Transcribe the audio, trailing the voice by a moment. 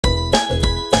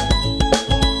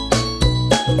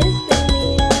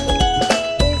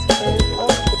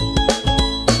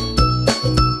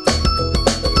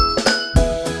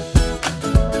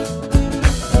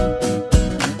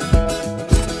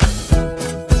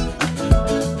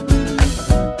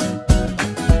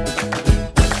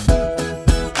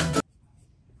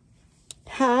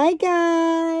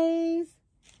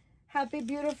Happy,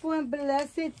 beautiful, and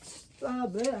blessed, I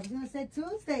was going to say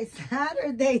Tuesday,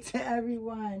 Saturday to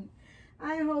everyone.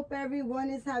 I hope everyone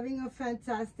is having a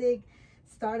fantastic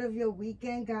start of your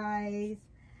weekend, guys.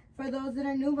 For those that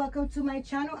are new, welcome to my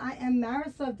channel. I am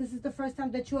Marisol. If this is the first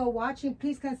time that you are watching,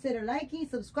 please consider liking,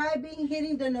 subscribing,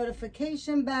 hitting the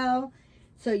notification bell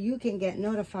so you can get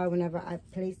notified whenever I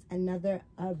place another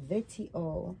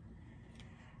video.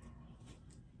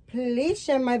 Please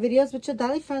share my videos with your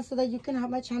dolly friends so that you can help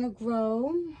my channel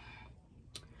grow.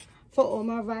 For all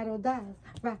my ride or dies,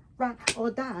 ride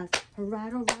or dies,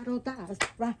 ride or dies, ride or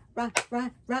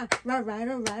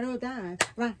dies,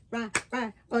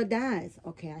 ride or dies.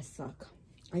 Okay, I suck.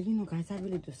 You know, guys, I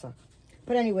really do suck.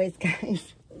 But anyways,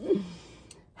 guys,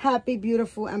 happy,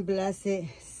 beautiful, and blessed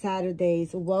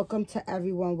Saturdays. Welcome to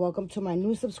everyone. Welcome to my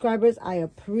new subscribers. I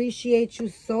appreciate you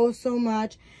so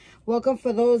much. Welcome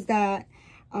for those that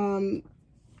are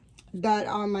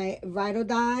my ride or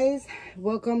dies.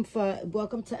 Welcome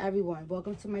to everyone.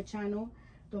 Welcome to my channel.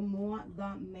 The more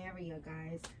the merrier,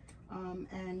 guys.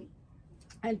 And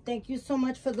thank you so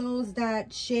much for those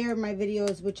that share my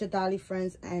videos with your dolly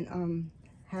friends and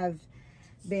have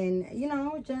been, you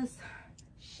know, just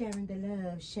sharing the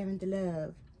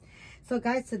love. So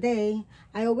guys, today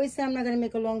I always say I'm not gonna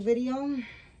make a long video.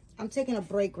 I'm taking a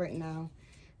break right now.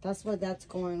 That's what that's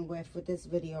going with this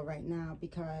video right now,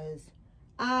 because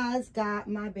Oz got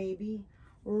my baby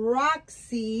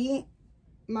Roxy,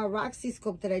 my Roxy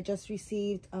scope that I just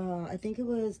received. I think it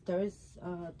was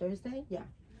Thursday. Yeah,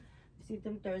 received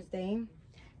them Thursday,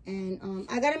 and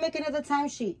I gotta make another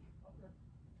timesheet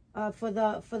for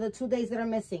the 2 days that are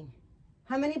missing.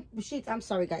 How many sheets? I'm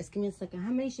sorry, guys. Give me a second.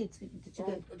 How many sheets did you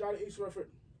get? $1 each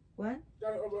reference. What?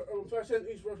 $0.5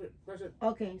 each reference.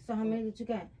 Okay, so how many did you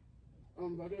get? Oh,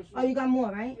 you got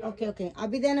more, right? Yeah, okay. I'll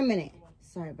be there in a minute.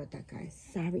 Sorry about that, guys.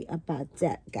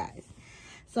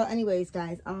 So anyways,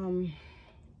 guys,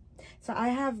 so I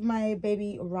have my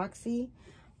baby Roxy.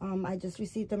 I just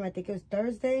received them, I think it was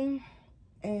Thursday,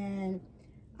 and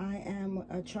I am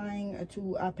trying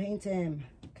to paint him.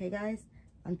 Okay, guys,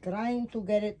 I'm trying to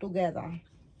get it together,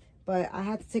 but I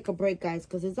had to take a break, guys,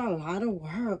 because it's a lot of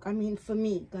work. I mean, for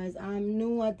me, guys, I'm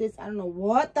new at this. I don't know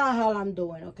what the hell I'm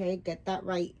doing. Okay, get that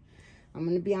right. I'm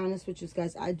gonna be honest with you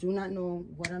guys. I do not know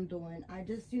what I'm doing. I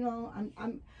just, you know,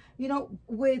 I'm you know,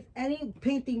 with any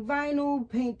painting, vinyl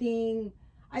painting,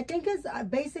 I think it's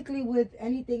basically with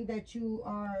anything that you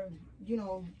are, you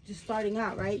know, just starting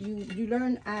out, right? You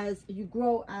learn as you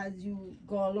grow, as you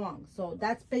go along. So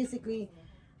that's basically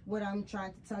what I'm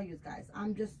trying to tell you guys.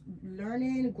 I'm just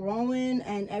learning, growing,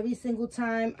 and every single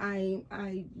time I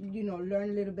you know, learn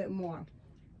a little bit more.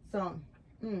 So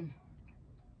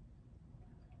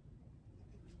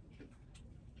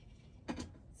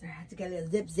I had to get a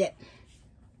little zip.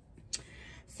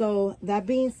 So that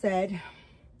being said,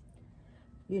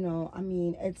 you know, I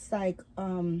mean, it's like,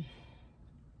 you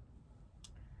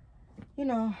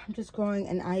know, I'm just growing,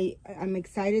 and I'm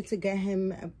excited to get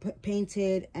him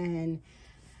painted, and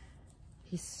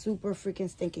he's super freaking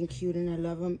stinking cute, and I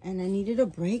love him. And I needed a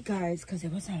break, guys, because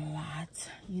it was a lot.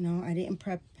 You know, I didn't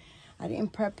prep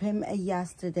him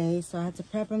yesterday, so I had to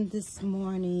prep him this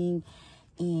morning,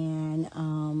 and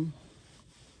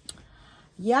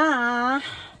yeah,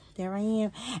 there I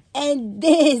am. And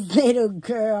this little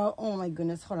girl, oh my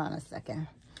goodness, hold on a second.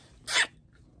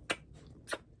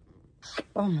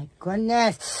 Oh my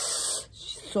goodness,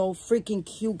 she's so freaking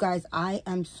cute, guys. I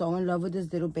am so in love with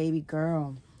this little baby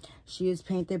girl. She is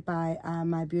painted by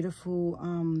my beautiful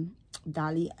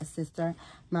dolly sister,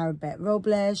 Maribel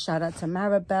Robles. Shout out to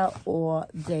Maribel all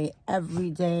day,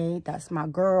 every day. That's my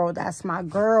girl. That's my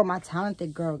girl, my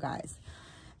talented girl, guys.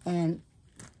 And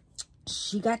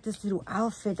she got this little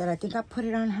outfit that I think I put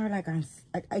it on her like I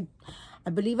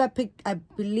believe I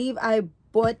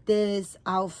bought this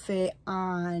outfit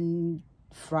on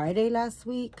Friday last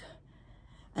week,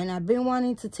 and I've been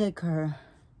wanting to take her,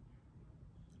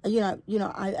 you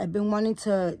know, I've been wanting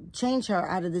to change her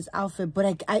out of this outfit,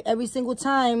 but I every single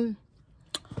time,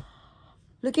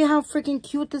 look at how freaking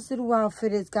cute this little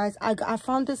outfit is, guys. I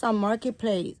found this on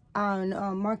Marketplace,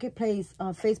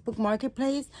 Facebook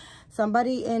Marketplace.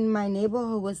 Somebody in my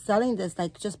neighborhood was selling this,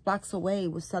 like just blocks away,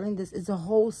 was selling this. It's a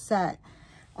whole set.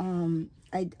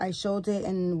 I showed it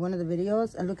in one of the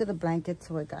videos, and look at the blanket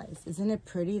to it, guys. Isn't it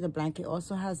pretty? The blanket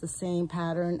also has the same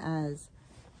pattern as,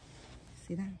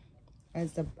 see that?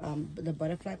 As the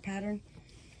butterfly pattern.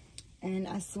 And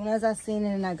as soon as I seen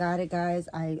it and I got it, guys,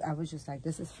 I was just like,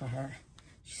 this is for her.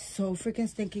 She's so freaking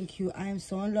stinking cute. I am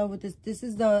so in love with this. This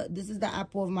is the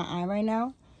apple of my eye right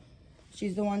now.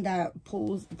 She's the one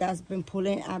that's been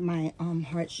pulling at my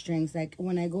heartstrings. Like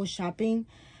when I go shopping,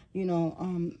 you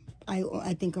know,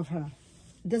 I think of her.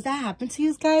 Does that happen to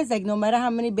you guys? Like, no matter how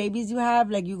many babies you have,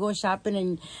 like, you go shopping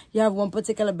and you have one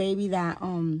particular baby that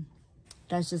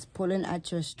that's just pulling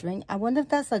at your string. I wonder if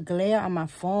that's a glare on my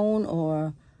phone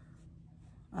or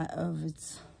if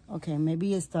it's okay.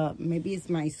 Maybe it's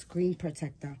my screen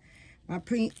protector. My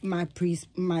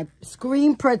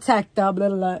screen protector, blah, blah,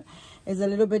 blah, is a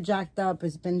little bit jacked up.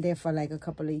 It's been there for like a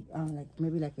couple of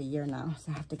maybe like a year now,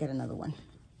 so I have to get another one.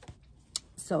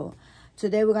 So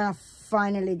today we're gonna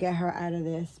finally get her out of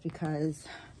this because,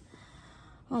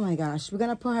 oh my gosh, we're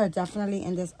gonna put her definitely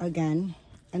in this again.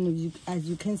 And as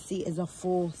you can see, it's a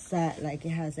full set. Like, it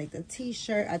has like the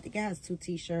t-shirt. I think it has 2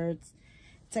 t-shirts.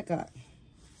 It's like a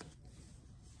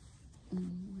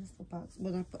where's the box?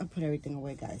 Well, I put everything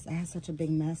away, guys. I had such a big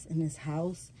mess in this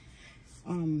house,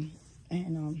 and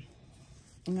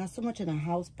not so much in the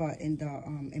house, but in the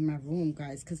in my room,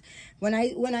 guys. Because when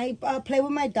I play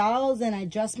with my dolls and I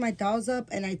dress my dolls up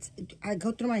and I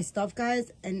go through my stuff,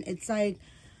 guys, and it's like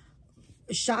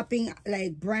shopping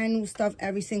like brand new stuff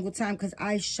every single time because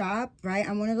I shop, right?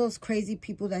 I'm one of those crazy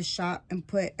people that shop and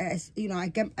put, as you know, I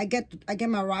get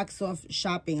my rocks off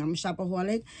shopping. I'm a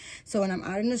shopaholic. So when I'm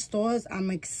out in the stores,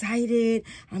 I'm excited.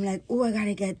 I'm like, oh, I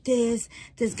gotta get this.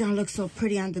 This gonna look so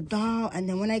pretty on the doll. And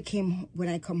then when I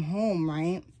come home,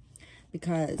 right?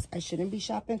 Because I shouldn't be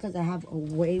shopping because I have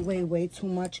way too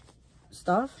much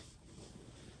stuff.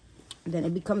 And then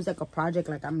it becomes like a project.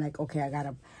 Like, I'm like, okay, I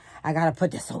gotta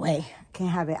put this away.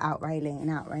 Can't have it out, right? Laying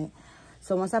out, right?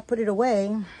 So once I put it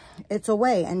away, it's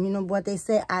away. And you know what they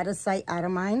say, out of sight, out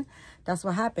of mind? That's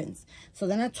what happens. So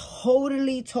then I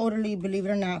totally, believe it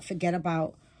or not, forget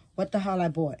about what the hell I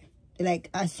bought. Like,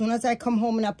 as soon as I come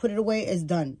home and I put it away, it's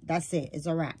done. That's it. It's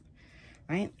a wrap,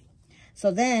 right?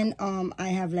 So then I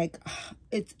have like,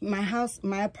 it's my house,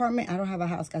 my apartment. I don't have a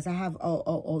house, guys. I have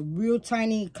a real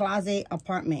tiny closet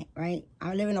apartment, right?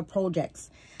 I live in a projects.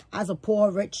 As a poor,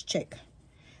 rich chick.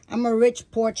 I'm a rich,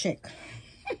 poor chick.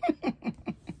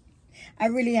 I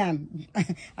really am.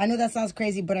 I know that sounds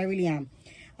crazy, but I really am.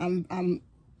 I'm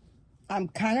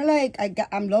kind of like,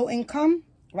 I'm low income,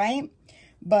 right?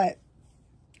 But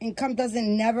income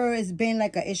never has been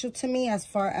like an issue to me as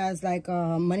far as like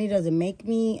money doesn't make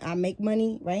me. I make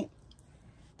money, right?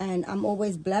 And I'm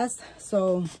always blessed.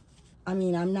 So, I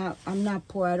mean, I'm not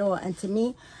poor at all. And to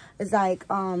me, it's like,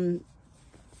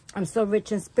 I'm so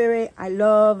rich in spirit. I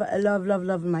love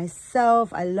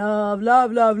myself. I love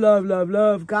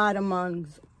God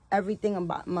amongst everything,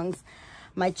 amongst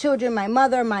my children, my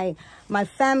mother, my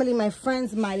family, my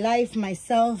friends, my life,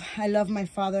 myself. I love my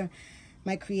Father,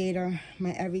 my Creator,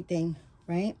 my everything,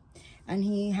 right? And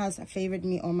He has favored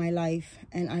me all my life.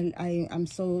 And I'm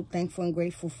so thankful and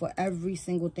grateful for every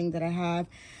single thing that I have.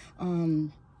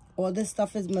 All this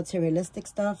stuff is materialistic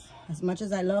stuff. As much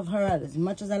as I love her, as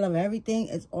much as I love everything,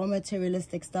 it's all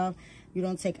materialistic stuff. You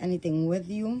don't take anything with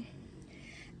you.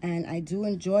 And I do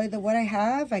enjoy what I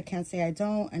have. I can't say I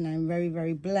don't. And I'm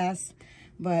very blessed.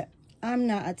 But I'm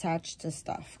not attached to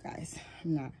stuff, guys.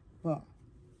 I'm not. Well,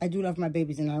 I do love my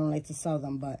babies and I don't like to sell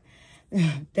them. But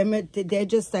they're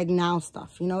just like now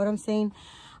stuff. You know what I'm saying?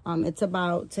 It's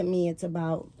about, to me, it's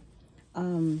about...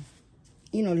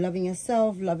 you know, loving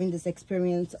yourself, loving this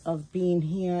experience of being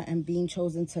here and being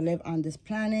chosen to live on this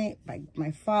planet. By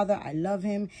my Father, I love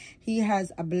Him. He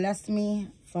has blessed me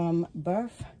from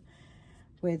birth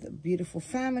with a beautiful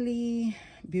family,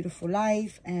 beautiful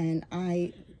life, and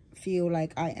I feel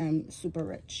like I am super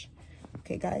rich.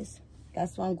 Okay, guys,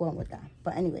 that's why I'm going with that.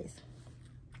 But anyways,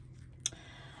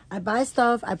 I buy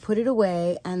stuff, I put it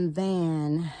away, and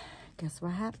then guess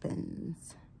what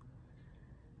happens?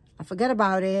 I forget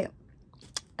about it.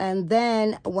 And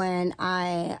then when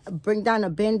I bring down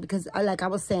a bin, because like I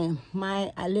was saying,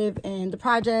 I live in the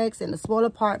projects in a small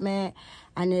apartment,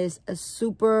 and it's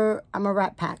I'm a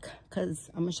rat pack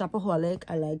because I'm a shopaholic.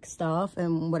 I like stuff,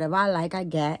 and whatever I like, I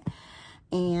get.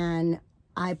 And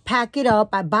I pack it up,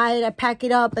 I buy it, I pack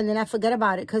it up, and then I forget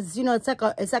about it because, you know, it's like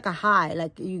a high,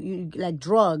 like you like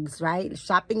drugs, right?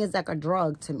 Shopping is like a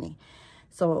drug to me.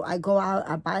 So I go out,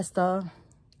 I buy stuff.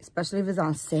 Especially if it's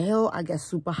on sale, I get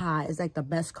super high. It's like the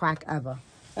best crack ever.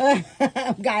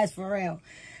 Guys, for real.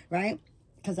 Right?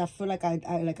 Because I feel like I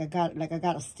got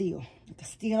a steal. Like a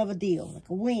steal of a deal. Like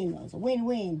a win. It was a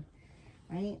win-win.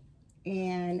 Right?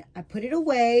 And I put it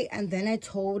away, and then I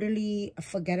totally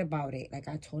forget about it. Like,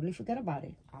 I totally forget about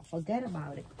it. I forget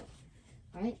about it.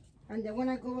 Right? And then when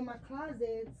I go in my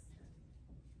closets,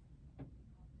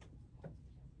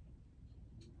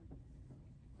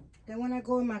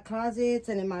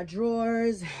 and in my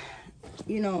drawers,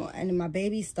 you know, and in my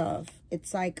baby stuff,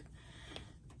 it's like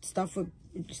stuff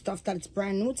that's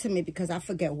brand new to me because I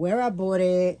forget where I bought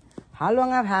it, how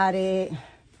long I've had it.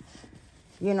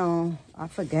 You know, I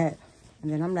forget.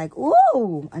 And then I'm like,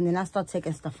 ooh. And then I start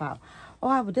taking stuff out.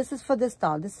 Oh, but this is for this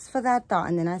doll. This is for that doll.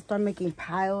 And then I start making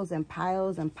piles and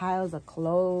piles and piles of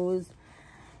clothes.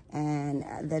 And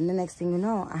then the next thing you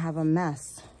know, I have a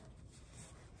mess.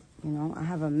 You know, I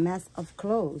have a mess of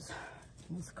clothes.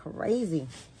 It's crazy.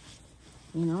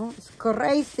 You know, it's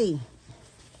crazy.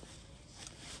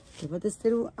 Give it this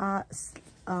little,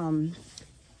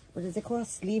 what is it called?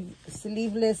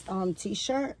 Sleeveless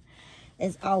t-shirt.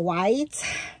 It's white.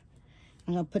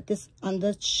 I'm going to put this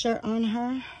undershirt on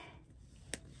her.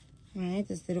 Right,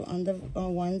 this little under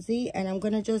onesie. And I'm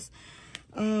going to just,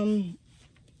 I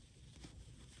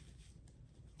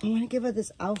want to give her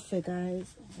this outfit,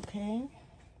 guys. Okay?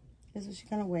 This is what she's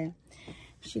going to wear.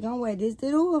 She's going to wear this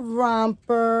little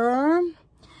romper.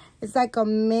 It's like a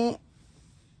mint,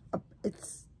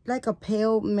 it's like a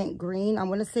pale mint green. I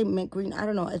want to say mint green. I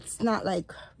don't know. It's not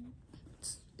like,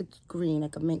 it's green,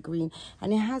 like a mint green.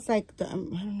 And it has like the, I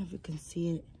don't know if you can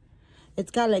see it.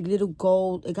 It's got like little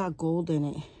gold. It got gold in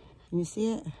it. Can you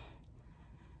see it?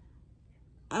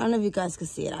 I don't know if you guys can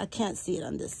see it. I can't see it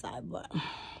on this side, but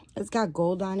it's got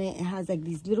gold on it. It has like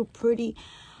these little pretty,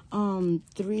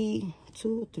 three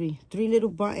little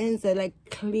buttons. They're like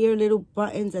clear little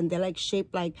buttons, and they're like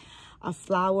shaped like a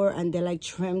flower, and they're like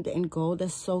trimmed in gold. They're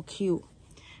so cute,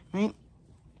 right?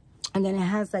 And then it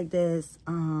has like this,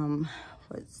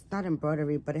 it's not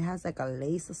embroidery, but it has like a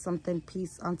lace or something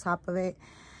piece on top of it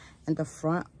in the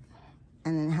front.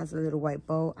 And then it has a little white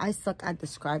bow. I suck at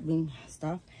describing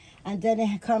stuff. And then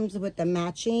it comes with the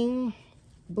matching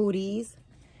booties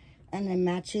and a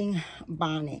matching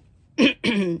bonnet,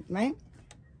 right?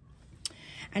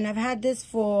 And I've had this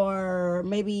for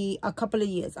maybe a couple of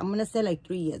years. I'm going to say like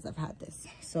 3 years I've had this.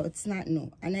 So it's not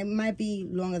new. And it might be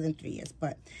longer than 3 years,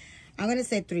 but I'm going to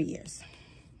say 3 years,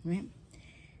 right?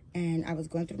 And I was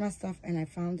going through my stuff and I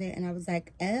found it and I was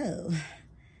like, oh,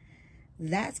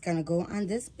 that's going to go on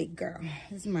this big girl.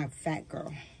 This is my fat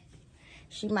girl.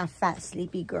 She my fat,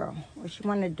 sleepy girl. What she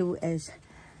want to do is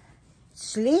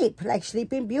sleep, like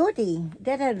Sleeping Beauty.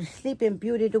 That is Sleeping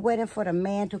Beauty. They're waiting for the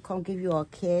man to come give you a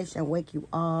kiss and wake you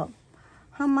up.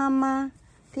 Huh, mama?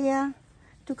 Dear,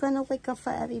 you're going to wake up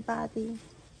for everybody.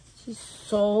 She's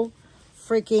so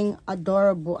freaking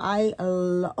adorable.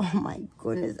 Oh my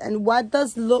goodness. And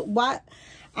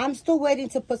I'm still waiting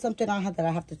to put something on her that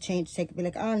I have to change. Be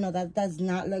like, oh no, that does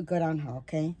not look good on her,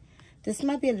 okay? This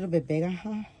might be a little bit big on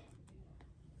her.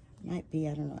 Might be,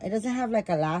 I don't know. It doesn't have like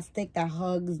elastic that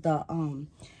hugs the,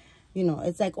 you know,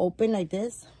 it's like open like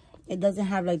this. It doesn't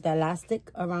have like the elastic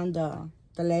around the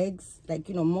legs. Like,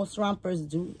 you know, most rompers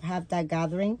do have that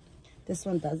gathering. This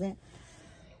one doesn't.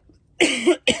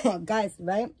 Guys,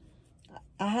 right?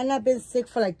 I had not been sick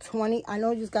for like 20. I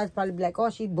know you guys probably be like, oh,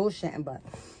 she's bullshitting, but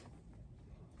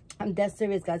I'm dead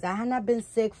serious, guys. I had not been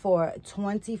sick for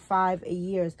 25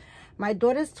 years. My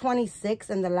daughter's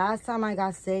 26, and the last time I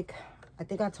got sick, I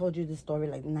think I told you this story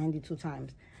like 92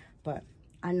 times, but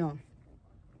I know.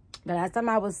 The last time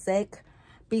I was sick,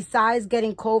 besides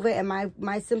getting COVID, and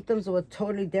my symptoms were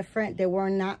totally different. They were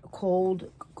not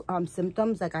cold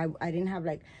symptoms. Like I didn't have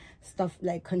like stuff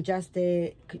like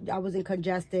congested. I wasn't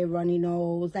congested, runny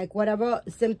nose, like whatever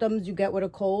symptoms you get with a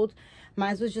cold.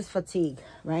 Mine was just fatigue,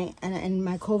 right? And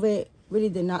my COVID really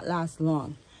did not last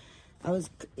long. I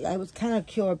was kind of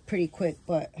cured pretty quick,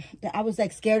 but I was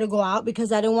like scared to go out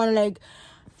because I didn't want to like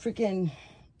freaking,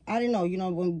 I don't know, you know,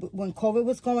 when COVID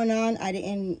was going on,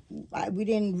 we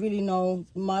didn't really know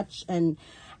much, and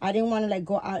I didn't want to like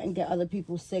go out and get other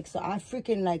people sick. So I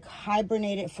freaking like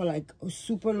hibernated for like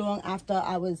super long after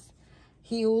I was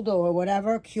healed or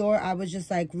whatever, cured. I was just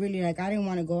like really like, I didn't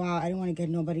want to go out. I didn't want to get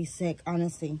nobody sick,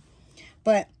 honestly.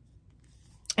 But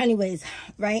anyways,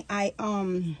 right, I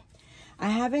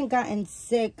haven't gotten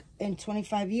sick in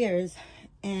 25 years,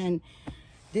 and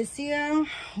this year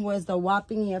was the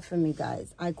whopping year for me,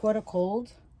 guys. I caught a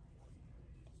cold,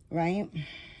 right?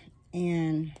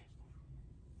 And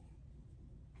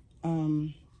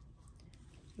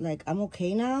like I'm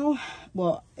okay now.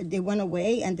 Well, they went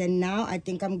away, and then now I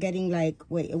think I'm getting like,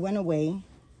 wait, it went away,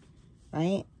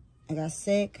 right? I got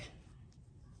sick.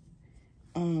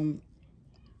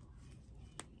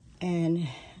 And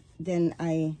then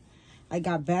I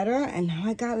got better, and now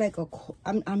I got like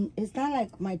it's not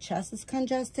like my chest is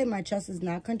congested. My chest is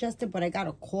not congested, but I got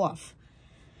a cough.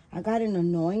 I got an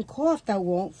annoying cough that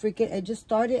won't freaking, it just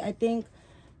started, I think,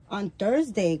 on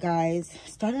Thursday, guys.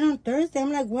 Started on Thursday.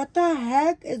 I'm like, what the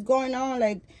heck is going on?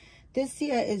 Like, this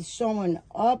year is showing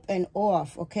up and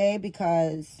off, okay?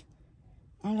 Because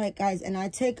All right, guys, and I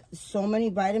take so many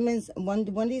vitamins. One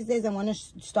of these days, I want to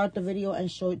start the video and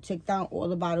take down all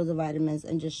the bottles of vitamins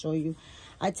and just show you.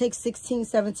 I take 16,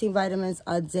 17 vitamins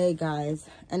a day, guys,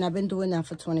 and I've been doing that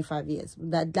for 25 years.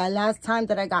 That last time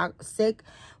that I got sick,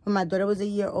 when my daughter was a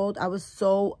year old, I was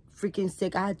so freaking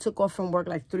sick. I took off from work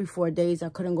like 3-4 days. I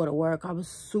couldn't go to work. I was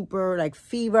super, like,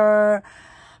 fever.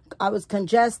 I was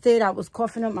congested. I was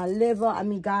coughing up my liver. I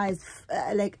mean, guys,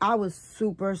 like, I was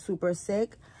super, super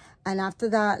sick. And after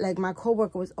that, like, my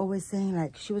coworker was always saying,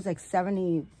 like, she was like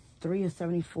 73 or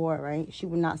 74, right? She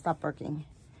would not stop working.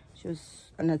 She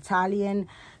was an Italian,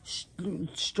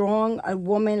 strong, a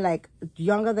woman, like,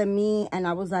 younger than me. And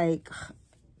I was, like,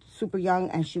 super young,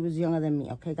 and she was younger than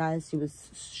me, okay, guys? She was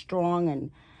strong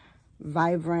and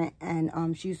vibrant.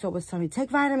 And she used to always tell me, take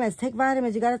vitamins, take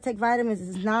vitamins. You got to take vitamins. This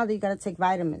is now that you got to take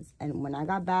vitamins. And when I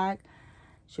got back,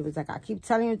 she was like, I keep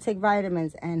telling you to take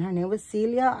vitamins. And her name was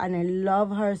Celia, and I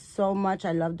love her so much.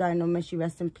 I loved her. I know, may she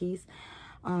rest in peace.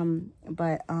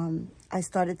 I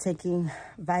started taking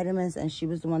vitamins, and she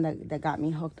was the one that got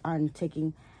me hooked on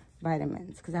taking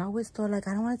vitamins. Because I always thought, like,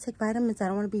 I don't want to take vitamins. I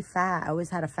don't want to be fat. I always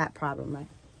had a fat problem, right?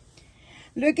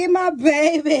 Look at my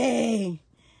baby.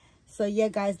 So, yeah,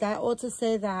 guys, that ought to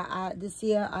say that this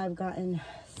year I've gotten,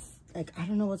 like, I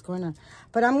don't know what's going on.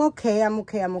 But I'm okay. I'm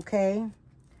okay. I'm okay.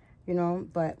 You know,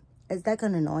 but it's like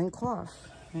an annoying cough,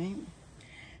 right?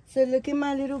 So look at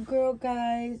my little girl,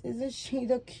 guys. Isn't she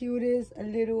the cutest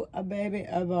little baby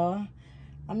ever?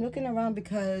 I'm looking around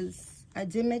because I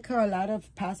did make her a lot of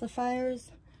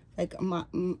pacifiers. Like, I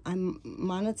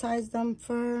monetized them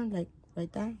for her, like,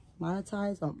 right there.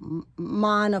 Monetized or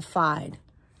monified.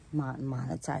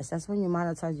 Monetized. That's when you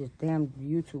monetize your damn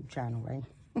YouTube channel, right?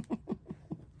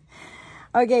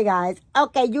 Okay, guys.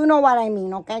 Okay, you know what I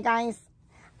mean, okay, guys?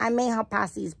 I made her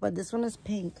passies, but this one is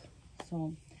pink.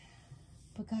 So,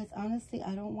 but guys, honestly,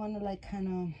 I don't want to, like, kind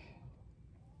of,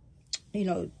 you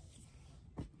know,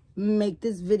 make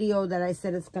this video that I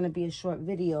said it's going to be a short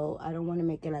video. I don't want to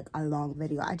make it, like, a long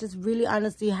video. I just really,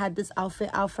 honestly, had this outfit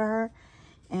out for her.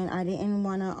 And I didn't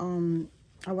want to,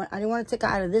 I didn't want to take her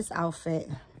out of this outfit.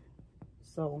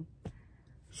 So,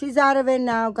 she's out of it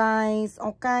now, guys.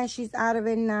 Okay, she's out of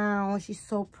it now. She's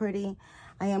so pretty.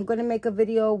 I am going to make a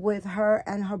video with her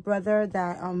and her brother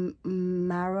that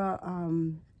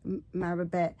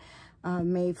Maribeth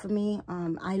made for me.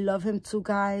 I love him too,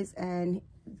 guys, and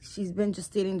she's been just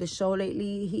stealing the show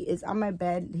lately. He is on my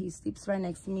bed. He sleeps right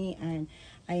next to me, and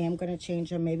I am going to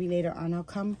change him. Maybe later on I'll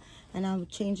come and I'll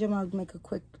change him. I'll make a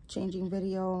quick changing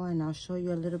video, and I'll show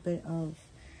you a little bit of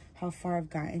how far I've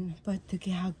gotten. But look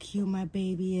at how cute my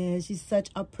baby is. She's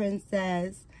such a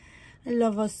princess. I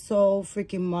love her so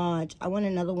freaking much. I want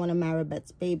another one of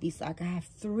Maribeth's babies so I can have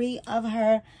 3 of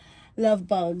her love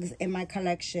bugs in my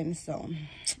collection. So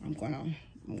I'm gonna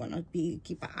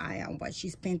keep an eye on what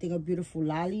she's painting. A beautiful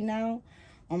lolly now.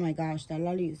 Oh my gosh, that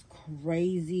lolly is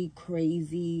crazy,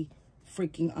 crazy,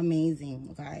 freaking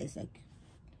amazing, guys. Like,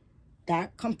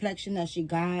 that complexion that she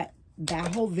got,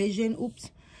 that whole vision. Oops.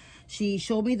 She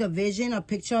showed me the vision, a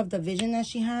picture of the vision that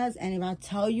she has, and if I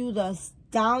tell you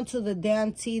down to the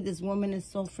damn T, this woman is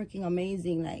so freaking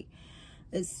amazing. Like,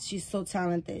 she's so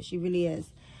talented. She really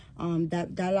is.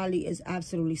 That lolly is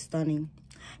absolutely stunning.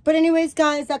 But anyways,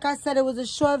 guys, like I said, it was a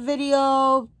short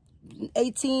video,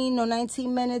 18 or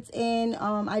 19 minutes in.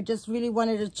 I just really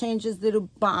wanted to change this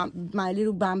my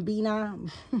little bambina.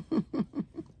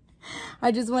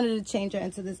 I just wanted to change her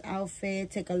into this outfit,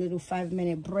 take a little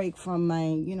 5-minute break from my,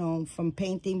 you know, from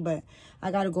painting, but I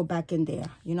got to go back in there.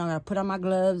 You know, I got to put on my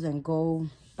gloves and go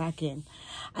back in.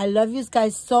 I love you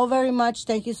guys so very much.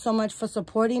 Thank you so much for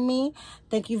supporting me.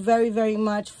 Thank you very, very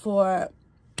much for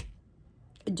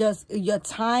just your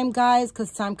time, guys,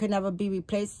 because time can never be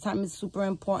replaced. Time is super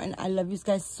important. I love you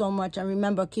guys so much. And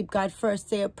remember, keep God first.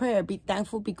 Say a prayer. Be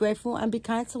thankful, be grateful, and be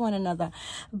kind to one another.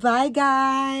 Bye,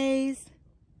 guys.